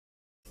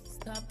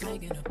Stop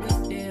making a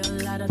big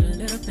deal out of the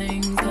little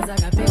things, cause I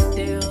got big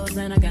deals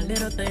and I got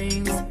little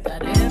things.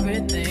 Got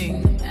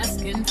everything I'm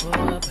asking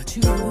for, but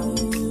you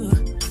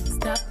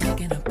stop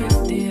making a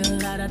big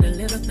deal out of the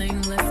little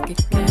things. Let's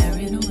get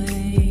carried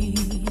away.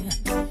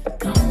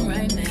 Come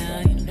right now,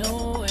 you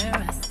know where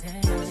I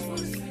stand.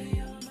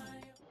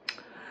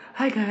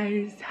 Hi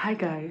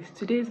guys,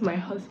 today is my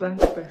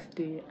husband's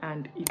birthday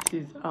and it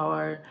is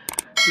our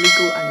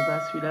legal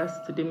anniversary. That's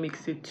today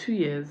makes it 2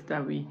 years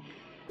that we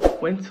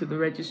went to the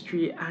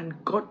registry and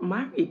got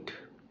married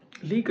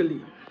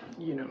legally,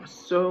 you know.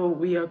 So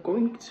we are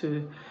going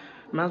to,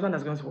 my husband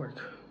is going to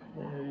work,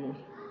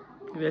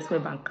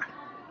 investment banker.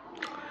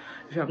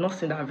 If you have not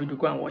seen that video,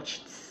 go and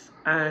watch it.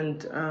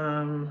 And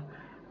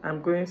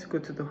I'm going to go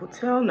to the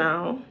hotel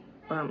now.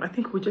 I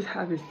think we'll just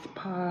have a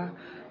spa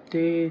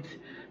date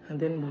and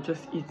then we'll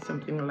just eat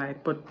something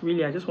light, but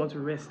really I just want to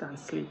rest and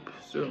sleep.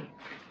 So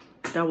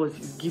that was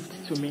a gift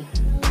to me.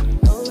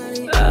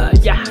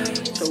 Yeah,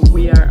 so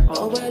we are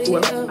off.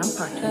 Well, I'm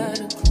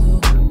packing. So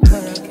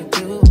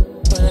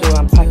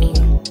I'm packing.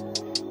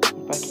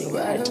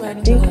 I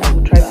think I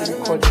will try to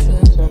record some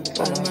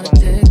before my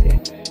husband gets here.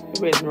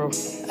 Maybe it's rough.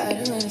 So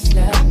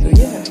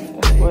yeah,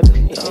 that's what it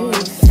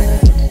is.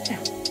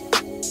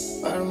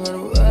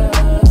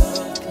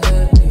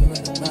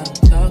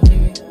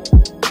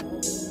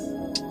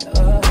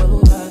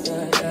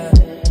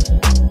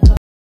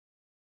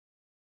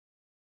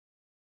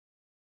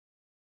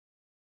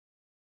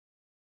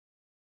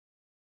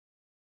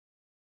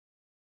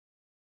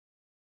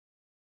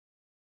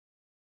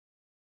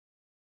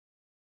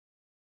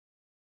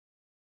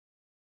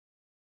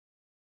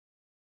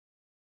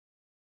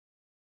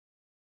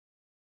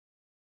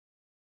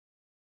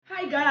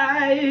 Hi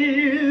guys,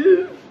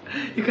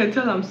 you can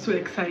tell I'm so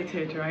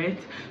excited, right?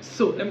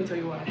 So let me tell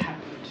you what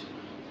happened.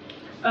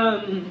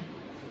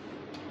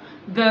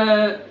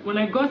 When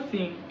I got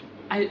in,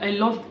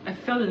 I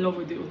fell in love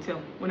with the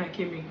hotel when I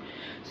came in.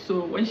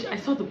 So when I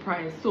saw the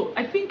price, so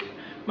I think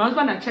my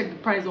husband had checked the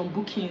price on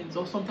bookings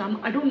or something.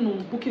 I don't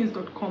know,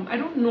 bookings.com. I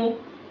don't know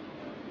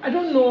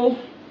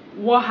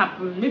what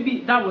happened.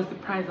 Maybe that was the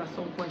price at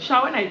some point.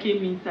 When I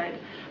came inside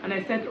and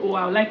I said, oh,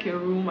 I would like a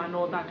room and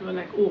all that, they were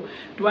like, oh,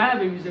 do I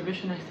have a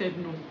reservation? I said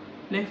no.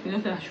 Next thing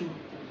I said,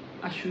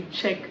 I should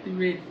check the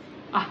rates.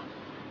 I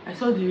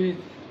saw the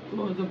rates. It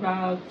was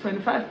about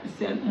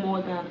 25%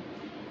 more than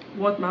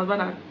what my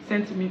husband had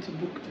sent to me to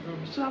book the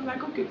room. So I'm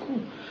like, okay,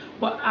 cool.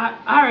 But I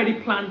already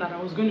planned that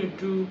I was going to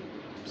do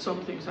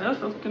something. So I just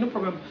thought, okay, no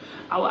problem,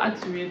 I will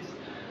add to it.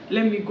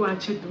 Let me go and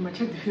check the room. I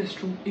checked the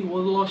first room. It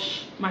was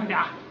lush. My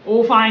God.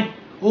 Oh, fine.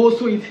 Oh,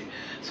 sweet.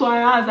 So I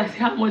asked, I said,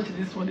 how much is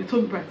this one? They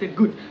told me, I said,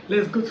 good.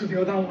 Let's go to the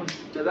other one.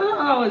 So that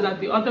I was at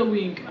the other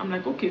wing. I'm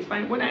like, okay,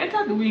 fine. When I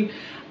entered the wing,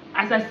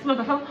 as I smelled,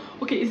 I felt,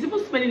 okay, it's even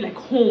smelling like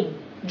home.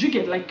 Do you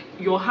get like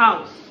your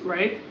house,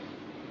 right?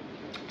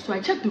 So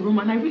I checked the room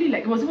and I really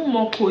like it. Was even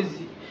more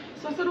cozy.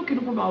 So I said, okay,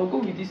 no problem, I'll go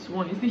with this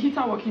one. Is the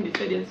heater working? They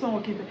said, yes, it's not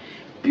working.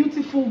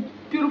 Beautiful,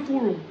 beautiful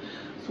room.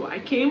 So I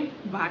came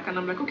back and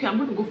I'm like, okay, I'm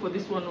going to go for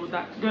this one or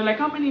that. They're like,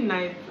 how many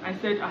nights? I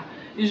said,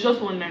 it's just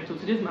one night. So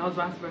today's my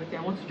husband's birthday.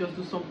 I want to just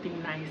do something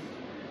nice.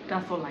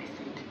 That's all I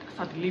said. That's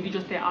how the lady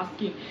just there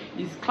asking,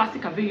 is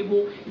classic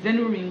available? Is any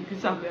room in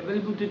this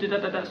available?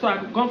 So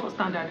I've gone for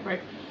standard,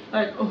 right?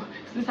 Like, oh,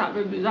 is this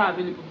available? Is that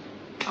available?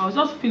 I was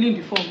just filling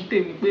the form.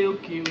 Tell me,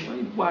 okay,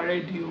 when you are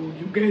ready,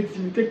 you get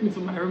me, take me to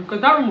my room. Because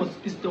that room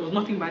there was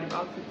nothing bad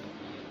about it.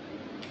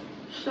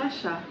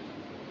 Shasha.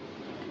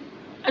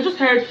 I just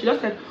heard, she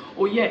just said,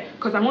 oh yeah,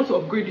 because I want to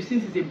upgrade you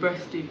since it's a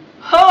birthday.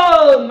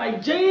 Oh my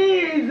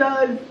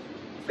Jesus!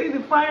 See the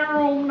fine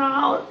room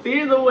now.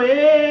 See the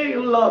way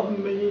you love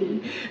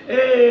me.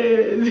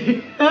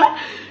 Hey.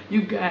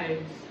 You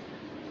guys,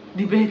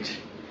 the bed.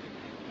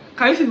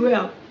 Can you see the way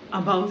I'm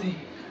about it?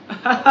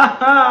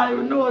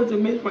 You know what it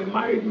means for a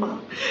married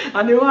man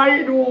and a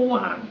married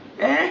woman.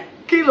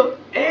 Kilo.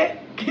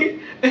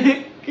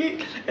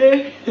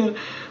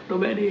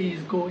 Nobody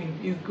is going.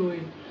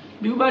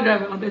 The Uber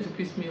driver wanted to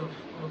piss me off.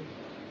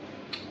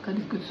 God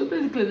is good. So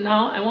basically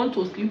now I want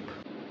to sleep.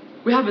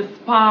 We have a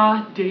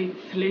spa date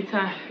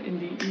later in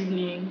the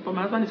evening, but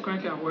my husband is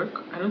currently at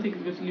work. I don't think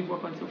he's going to leave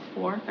work until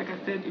 4. Like I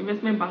said,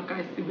 investment banker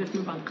is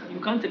investment banker. You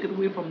can't take it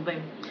away from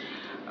them.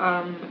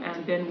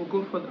 And then we'll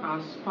go for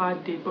our spa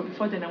date. But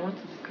before then, I want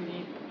to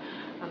sleep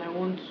and I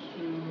want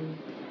to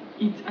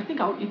eat. I think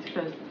I'll eat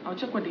first. I'll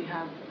check what they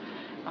have.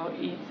 I'll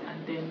eat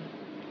and then.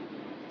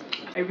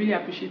 I really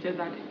appreciated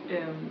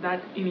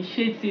that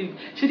initiative.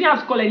 She didn't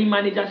have to call any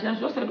manager. She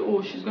just said,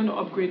 oh, she's going to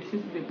upgrade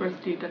since it's a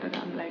birthday.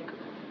 I'm like,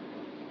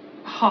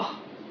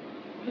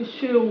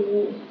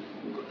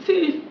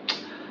 see,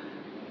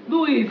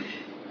 do it.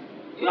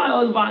 You and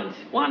your husband,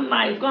 one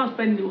night, go and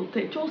spend the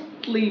hotel. Just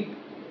sleep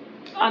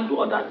and do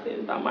other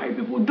things that married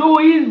people do.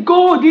 Is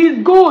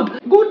good.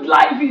 Good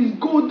life is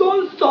good.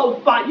 Don't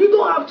suffer. You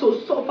don't have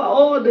to suffer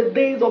all the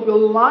days of your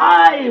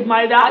life,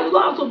 my dad. You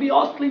don't have to be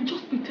hustling.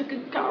 Just be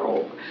taken care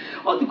of.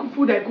 All the good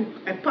food I cook,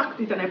 I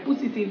packed it and I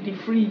put it in the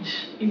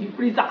fridge, in the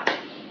freezer.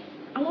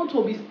 I want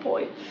to be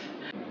spoiled.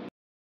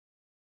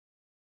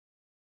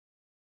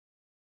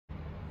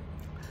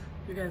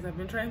 You guys, I've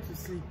been trying to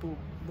sleep,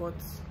 but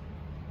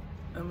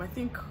I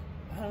think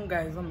hunger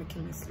is not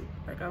making me sleep.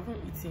 Like, I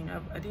haven't eaten.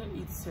 I didn't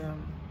eat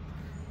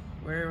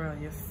very well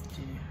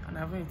yesterday, and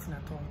I haven't eaten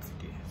at all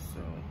today.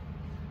 So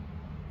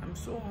I'm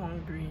so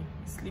hungry.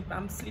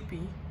 I'm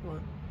sleepy, but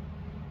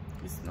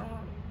it's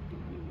not.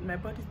 My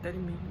body's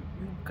telling me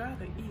you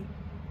gotta eat.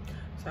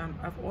 So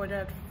I've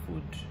ordered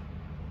food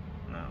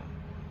now.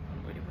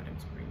 I'm waiting for them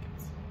to bring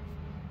it.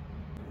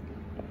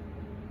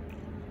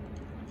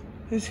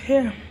 It's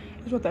here.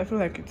 It's what I feel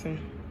like eating.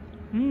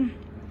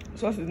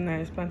 Sauce is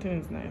nice,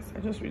 plantain is nice. I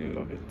just really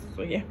love it.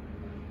 So yeah.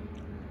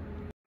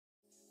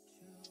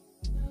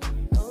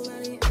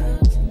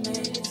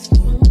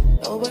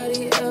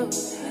 Nobody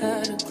else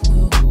had a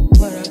clue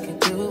what I could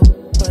do,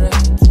 what I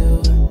could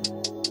do.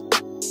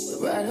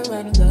 We're right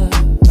around the love,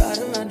 right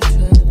around the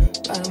trip,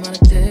 right around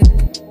the dick.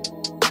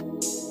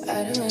 I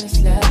don't wanna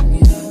slap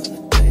me up,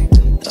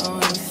 don't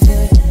wanna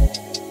fit.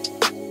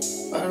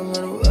 Right around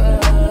the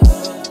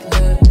world,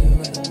 let me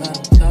right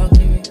around, talk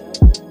to me.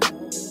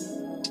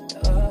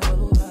 Oh,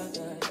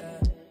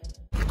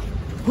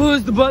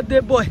 Who's the birthday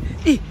boy?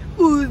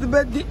 Who's the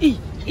birthday?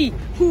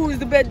 Who's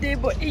the birthday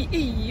boy?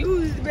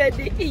 Who's the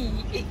birthday?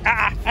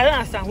 I don't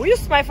understand. Will you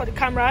smile for the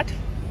camera?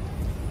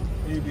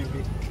 Hey,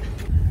 baby.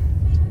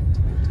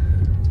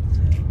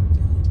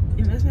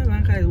 Investment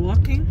banker is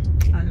working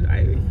and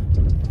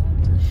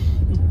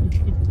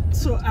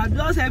so I'm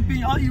just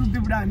helping all you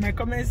people that are in my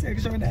comment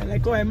section that are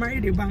like, oh, I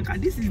married a banker.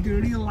 This is the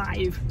real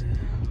life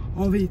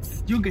of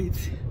it. You get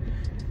it.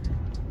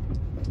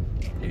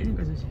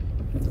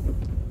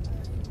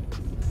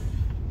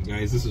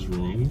 Guys, this is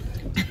wrong.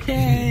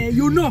 Hey,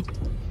 you know.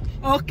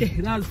 Okay,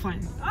 that's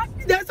fine.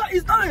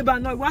 It's not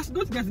about no. We're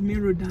going to get the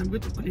main road down. I'm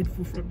going to collect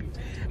food from you.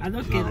 I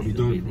don't care. I'll be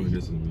done before I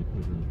get to the main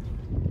road.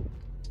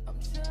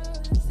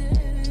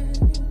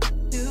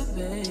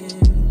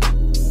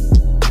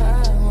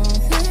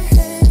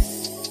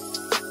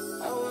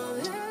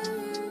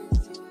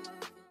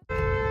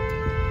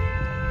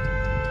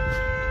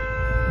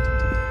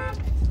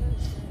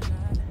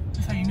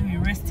 That's how you know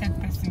you're a rested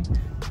person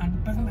and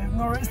the person that is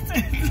not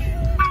rested.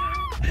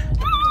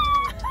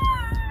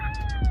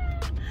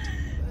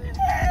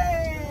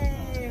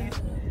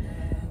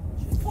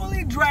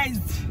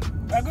 Dressed.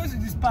 We're going to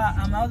this spa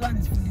and my husband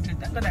is fully dressed.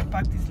 Thank God I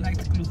packed his light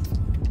clothes.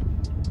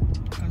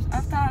 Because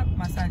after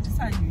massage, this is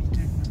how you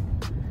dress.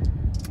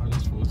 I'll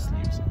just fall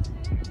asleep. So.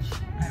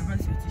 I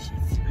brought your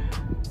t-shirts.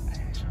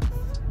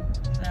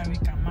 So that we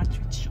can match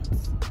with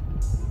shorts.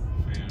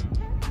 Yeah.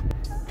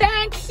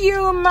 Thank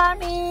you,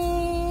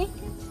 mommy.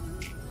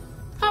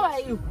 How are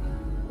you?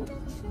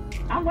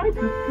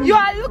 You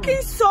are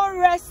looking so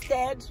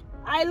rested.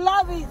 I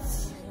love it.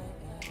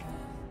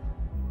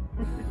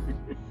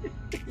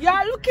 You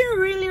are looking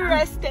really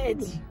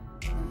rested.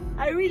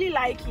 I really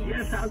like it.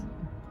 Yes,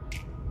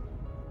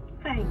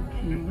 thank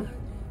you.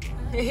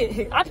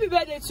 Happy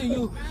birthday to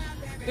you.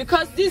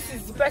 Because this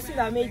is the person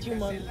that made you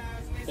money.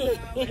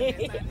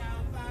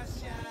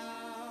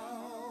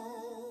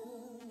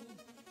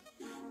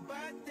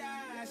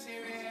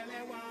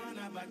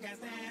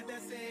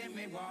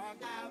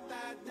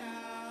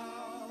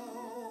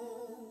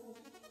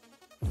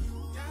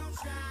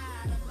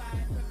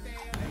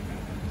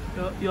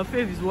 Your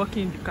face is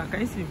working in the car.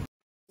 Can you see?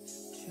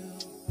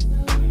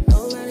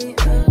 Nobody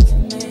else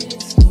made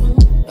it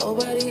smooth.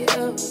 Nobody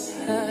else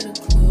had a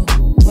clue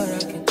what I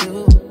could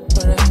do,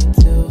 what I could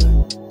do.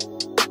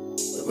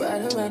 We're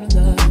right around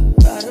the love,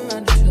 right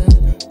around the trip,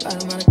 right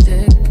around the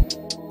dick.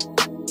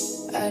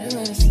 I don't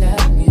wanna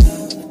slap me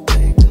up,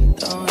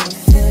 don't wanna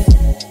fit.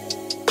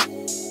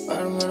 Right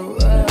around the world,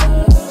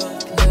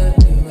 let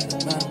me right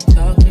around,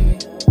 talk to me.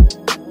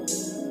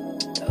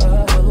 Oh,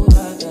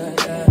 I got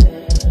that.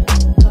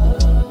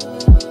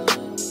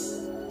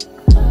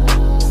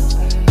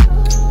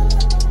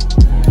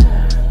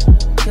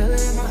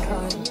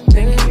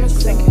 Thank you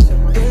so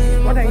much.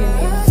 What are your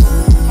names?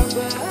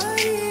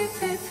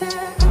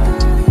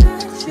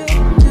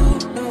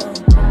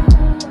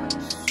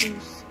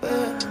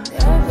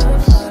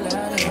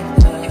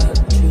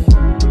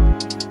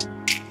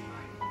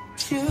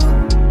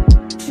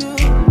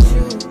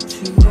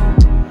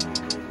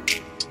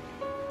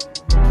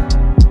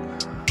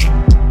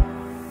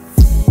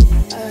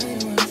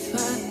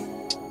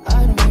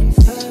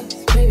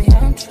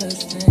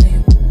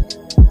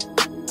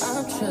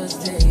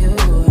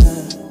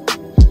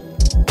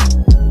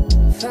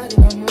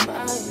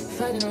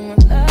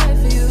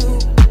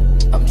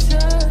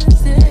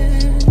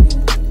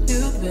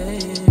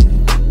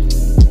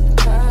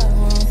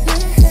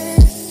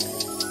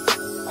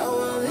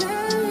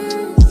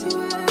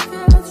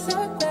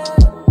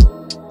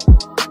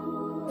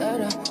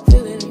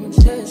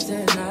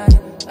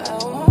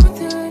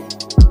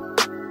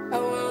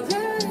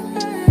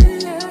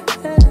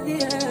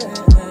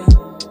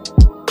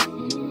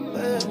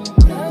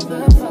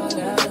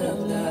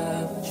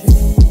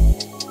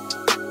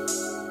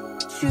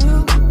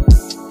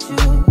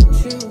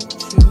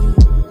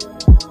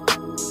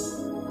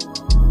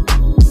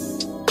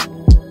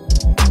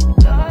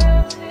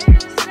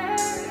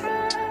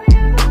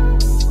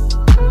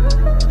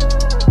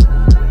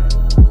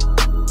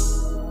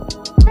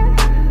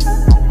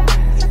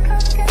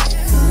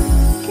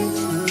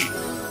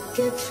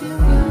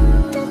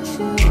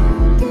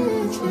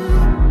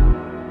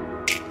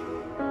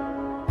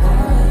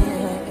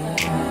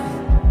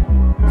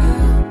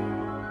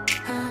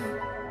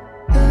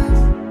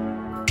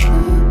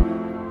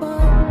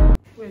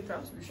 I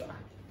have to be sure.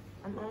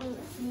 I'm only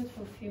listening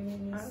for a few I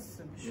minutes. have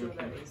to be sure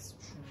that it's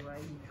dry.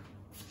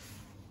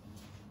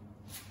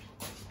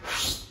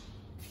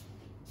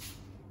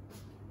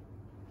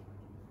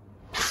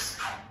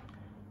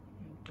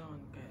 I'm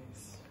done,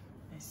 guys.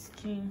 My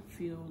skin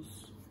feels.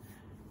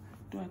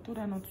 I told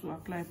her not to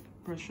apply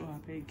pressure, I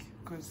beg,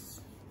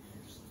 because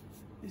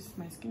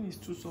my skin is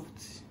too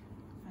soft.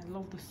 I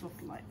love the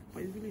soft life,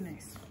 but it's really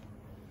nice.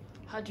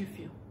 How do you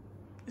feel?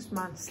 This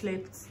man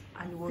slept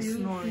and he was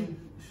snoring.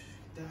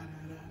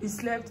 He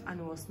slept and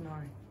he was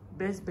snoring.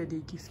 Best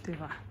birthday gift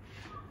ever.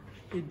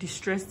 It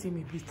distressed him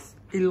a bit.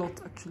 A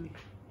lot, actually.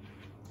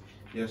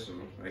 Yes, so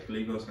like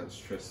Lagos had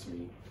stressed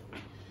me.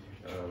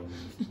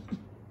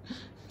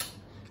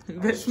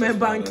 Investment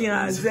banking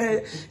has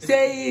said,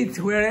 say it.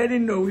 We already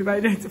know. We've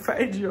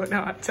identified you on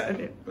our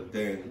channel. But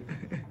then,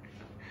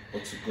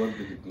 but to God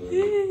be the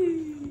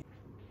glory.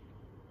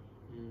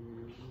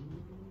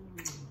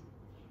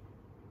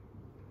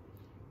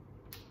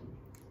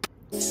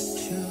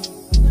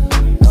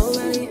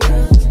 Nobody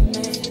else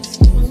makes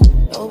me.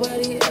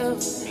 Nobody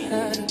else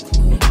had a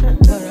clue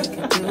what I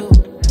can do,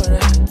 what I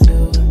can do.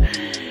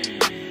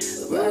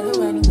 Right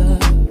around the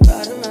love,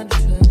 right around the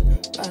trip,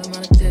 right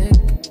around the dick.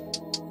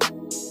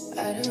 I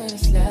don't wanna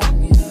slap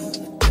me out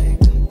the dick,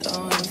 don't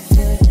wanna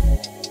fit.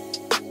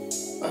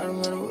 Right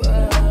around the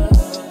world,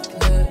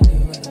 clearly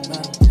right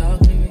around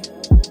talking to me.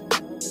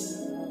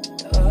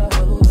 Oh,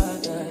 I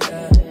got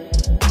that.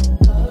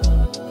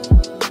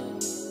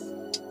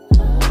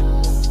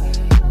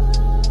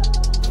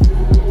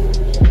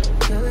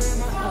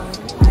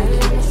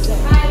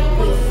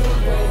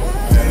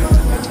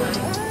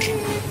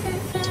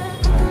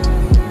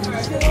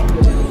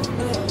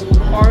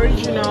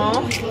 Original.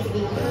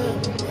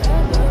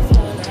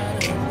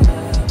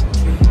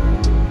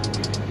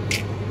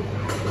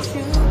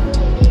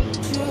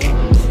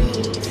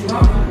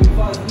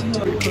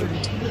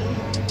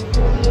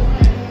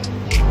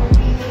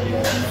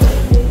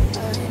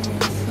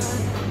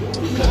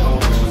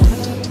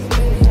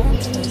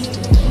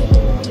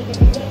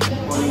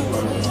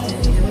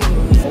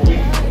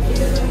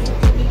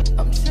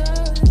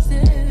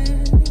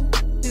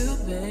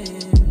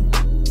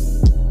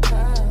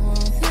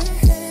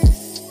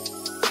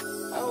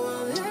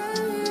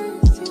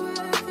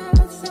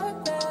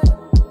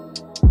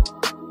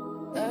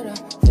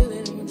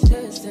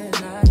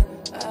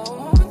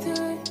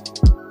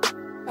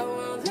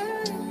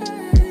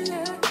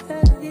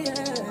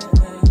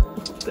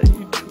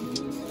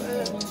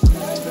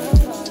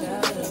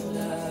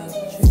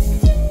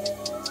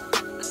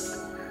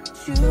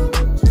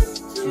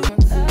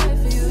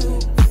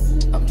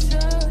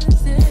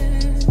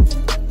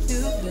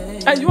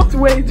 And you want to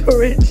wear it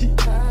already?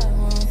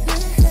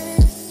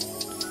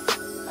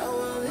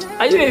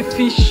 Are you a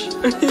fish?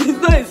 It's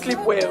not a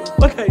sleepwear.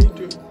 What are you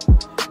doing?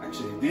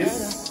 Actually, this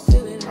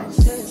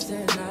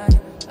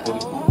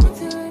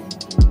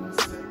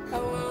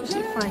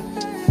She's fine.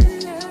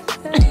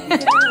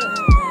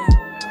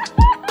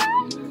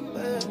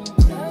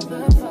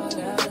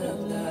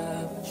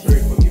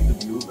 sorry, forgive the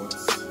blue, but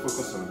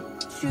focus on.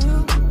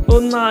 Oh,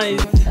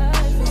 nice.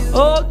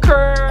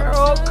 Okay,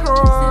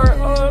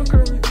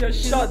 with your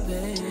shot.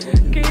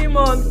 Come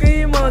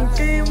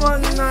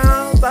on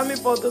now. Sammy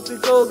photo to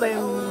show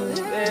them.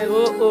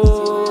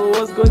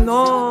 What's going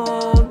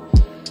on?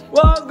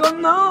 What's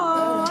going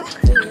on?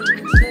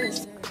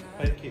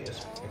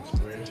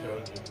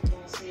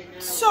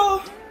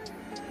 So,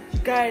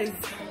 guys,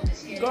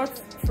 got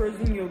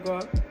frozen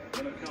yogurt,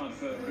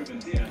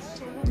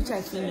 which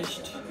I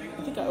finished. I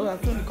think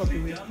I've thrown the cup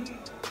away.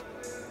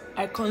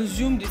 I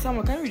consumed this. Can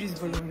you read this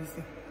volume?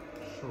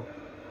 Sure.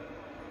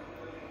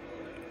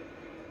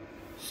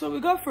 So we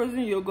got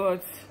frozen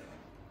yogurt,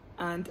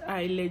 and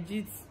I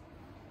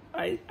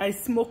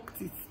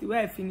smoked it. The way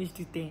I finished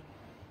it,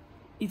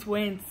 it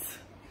went.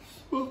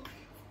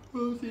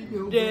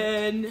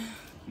 Then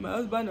my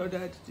husband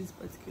ordered this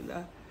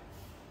particular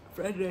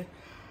fried rice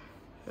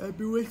I've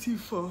been waiting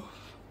for.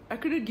 I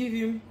couldn't give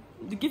him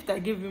the gift I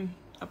gave him.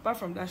 Apart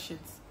from that shirt,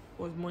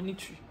 was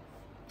monetary.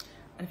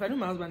 And if I know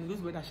my husband, he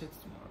goes wear that shirt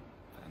tomorrow.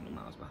 If I know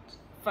my husband.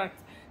 In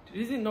fact, the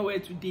reason he's not wear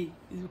today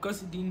is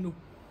because he didn't know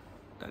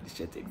that the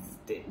shirt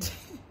existed.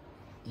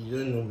 You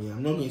don't know me.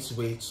 I'm not going to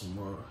wear it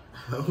tomorrow.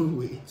 I will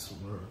wear it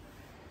tomorrow.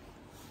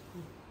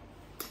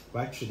 But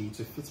actually, it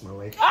will fit my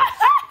wife.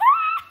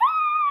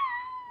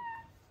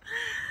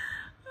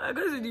 I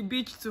go to the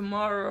beach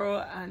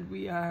tomorrow, and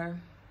we're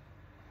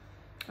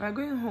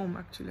going home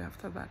actually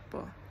after that.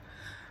 But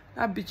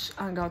that beach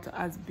hangout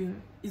it's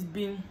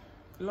been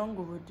long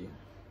overdue.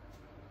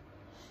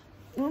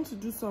 We want to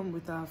do some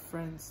with our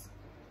friends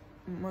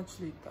much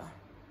later,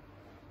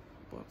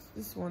 but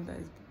this one that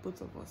is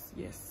both of us.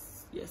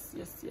 Yes.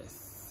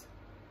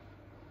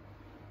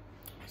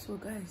 So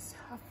guys,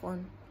 have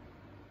fun.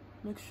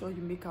 Make sure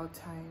you make out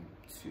time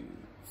to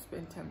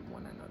spend time with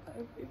one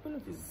another, even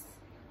if it's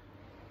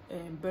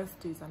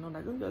birthdays and all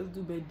that. Don't just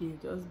do birthday,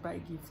 just buy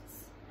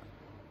gifts.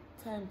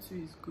 Time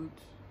too is good.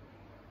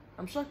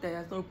 I'm shocked that he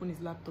has not opened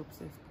his laptop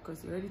safe,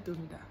 because he already told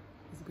me that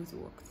he's going to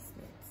work this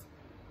night.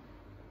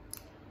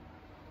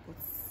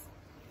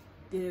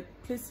 the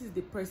places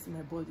they press in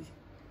my body.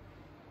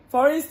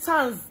 For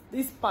instance,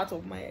 this part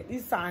of my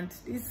this hand,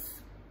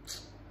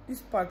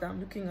 this part I'm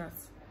looking at,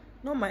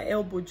 not my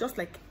elbow, just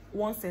like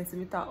 1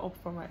 centimeter up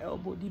from my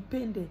elbow. The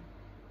pain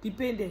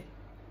there,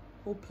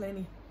 oh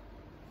plenty.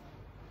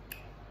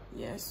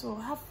 Yeah, so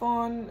have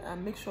fun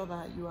and make sure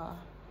that you are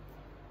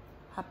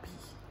happy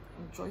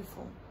and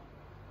joyful.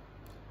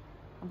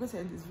 I'm going to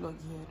end this vlog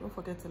here. Don't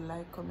forget to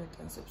like, comment,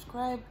 and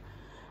subscribe.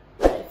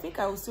 I think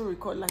I will still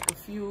record like a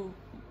few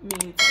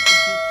minutes at the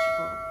beach,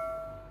 but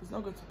it's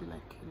not going to be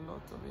like a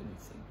lot of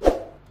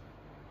anything.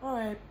 All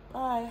right,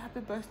 bye.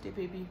 Happy birthday,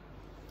 baby.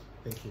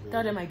 Thank you, baby.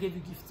 Tell them I gave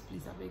you gifts,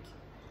 please. I beg.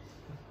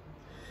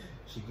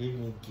 She gave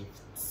me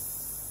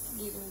gifts.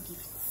 Give them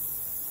gifts.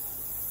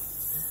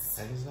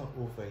 And it's not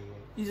over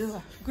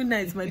yet. Good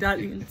night, my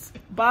darlings.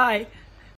 Bye.